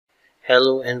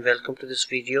Hello and welcome to this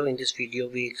video. In this video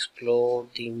we explore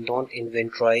the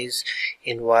non-inventorized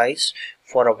invoice.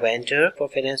 For a vendor for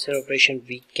financial operation,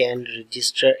 we can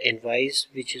register invoice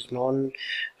which is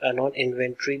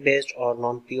non-inventory based or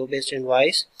non-PO based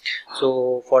invoice.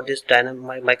 So for this,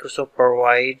 Microsoft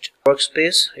provide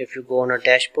workspace. If you go on a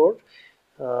dashboard,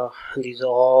 these are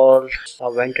all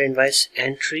a vendor invoice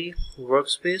entry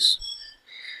workspace.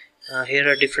 Here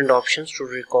are different options to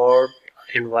record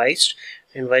invoice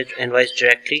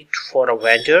directly for a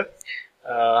vendor.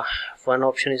 One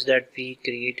option is that we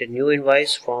create a new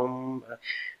invoice from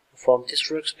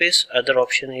this workspace. Other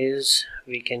option is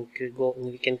we can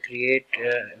create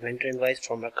a vendor invoice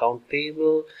from account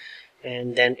payable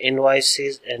and then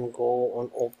invoices, and go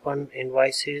on open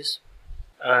invoices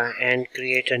and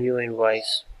create a new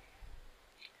invoice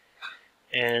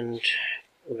and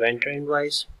vendor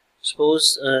invoice.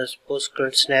 Suppose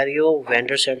current scenario,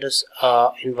 vendor sent us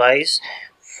invoice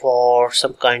for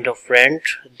some kind of rent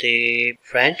they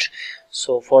rent.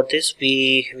 So for this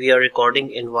we are recording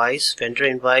invoice, vendor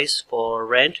invoice for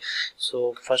rent.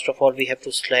 So first of all we have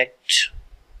to select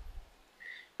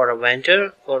for a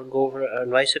vendor, or go for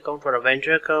invoice account for a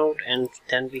vendor account, and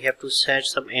then we have to set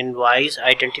some invoice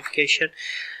identification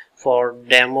for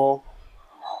demo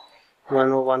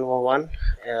 10111.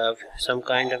 Some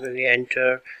kind of, we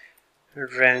enter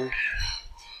rent,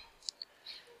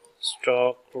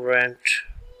 stock rent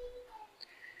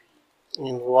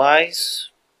invoice.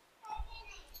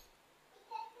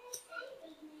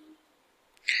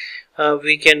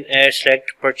 We can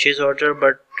select purchase order,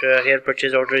 but here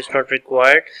purchase order is not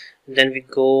required. Then we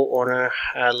go on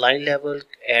a line level,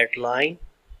 add line,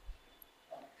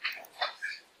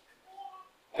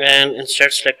 and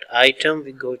instead select item,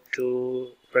 we go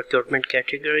to procurement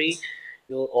category.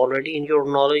 You're already in your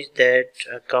knowledge that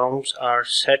accounts are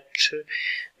set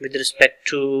with respect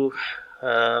to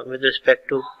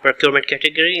procurement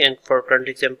category, and for current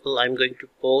example I'm going to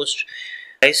post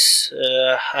invoice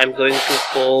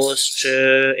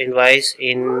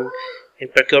in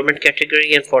procurement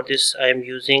category, and for this I am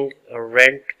using a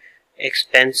rent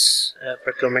expense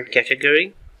procurement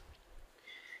category,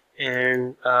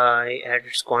 and I add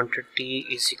its quantity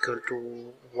is equal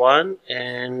to 1,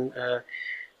 and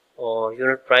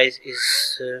unit price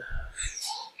is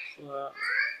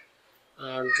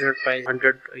unit price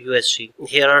 100 USD.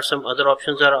 Here are some other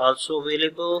options are also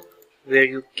available where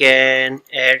you can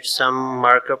add some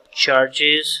markup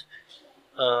charges.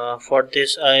 For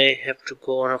this I have to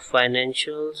go on a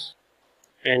financials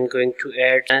and going to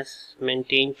add as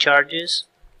maintain charges,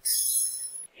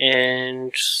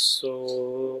 and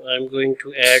so I'm going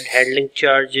to add handling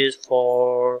charges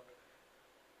for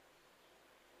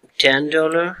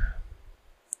 $10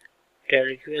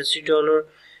 USD,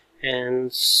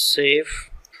 and save.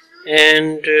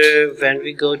 And when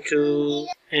we go to,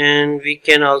 and we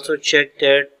can also check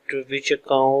that which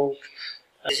account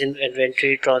this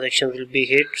inventory transaction will be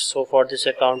hit. So for this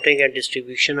accounting and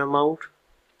distribution amount,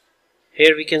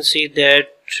 here we can see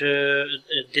that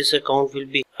this account will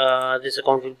be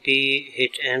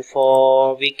hit, and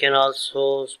for we can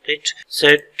also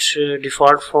set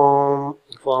default forms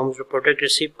product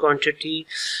receipt quantity.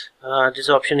 This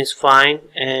option is fine,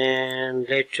 and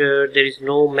later there is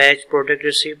no match product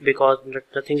receipt because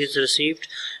nothing is received.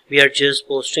 We are just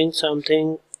posting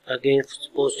something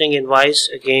against posting invoice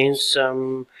against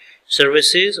some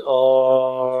services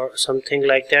or something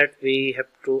like that. We have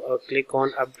to click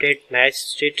on update match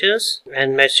status,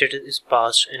 and match status is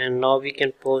passed, and now we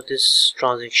can post this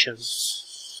transaction.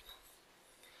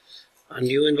 A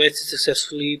new invoice is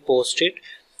successfully posted,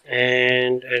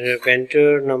 and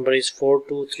vendor number is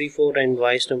 4234 and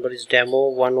invoice number is demo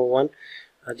 101.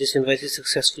 This invoice is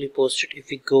successfully posted. If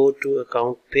we go to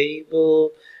account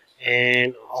payable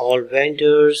and all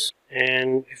vendors,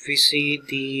 and if we see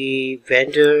the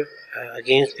vendor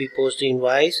against we post the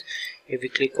invoice, if we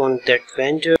click on that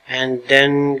vendor and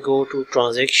then go to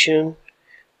transaction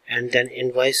and then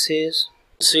invoices,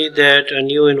 see that a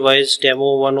new invoice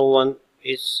demo 101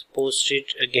 is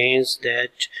posted against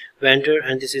that vendor,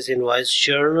 and this is invoice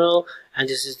journal, and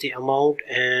this is the amount.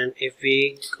 And if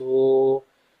we go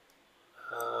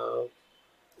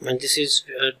and this is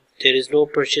there is no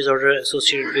purchase order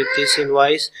associated with this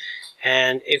invoice,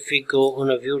 and if we go on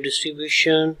a view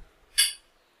distribution,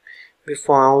 we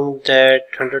found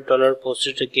that $100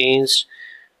 posted against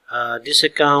this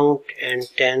account, and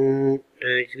 10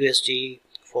 USD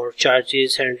for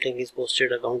charges handling is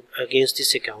posted against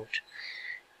this account.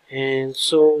 And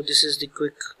so this is the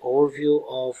quick overview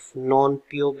of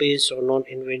non-PO based or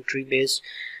non-inventory based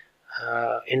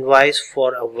invoice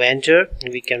for a vendor.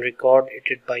 We can record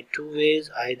it by two ways.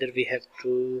 Either we have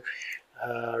to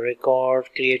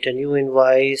create a new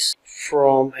invoice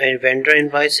from a vendor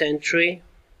invoice entry.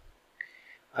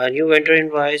 A new vendor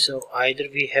invoice, so either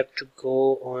we have to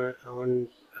go on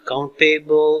account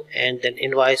payable and then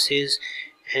invoices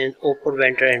and open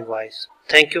vendor invoice.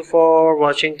 Thank you for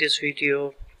watching this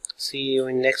video. See you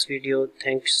in next video.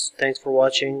 Thanks for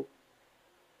watching.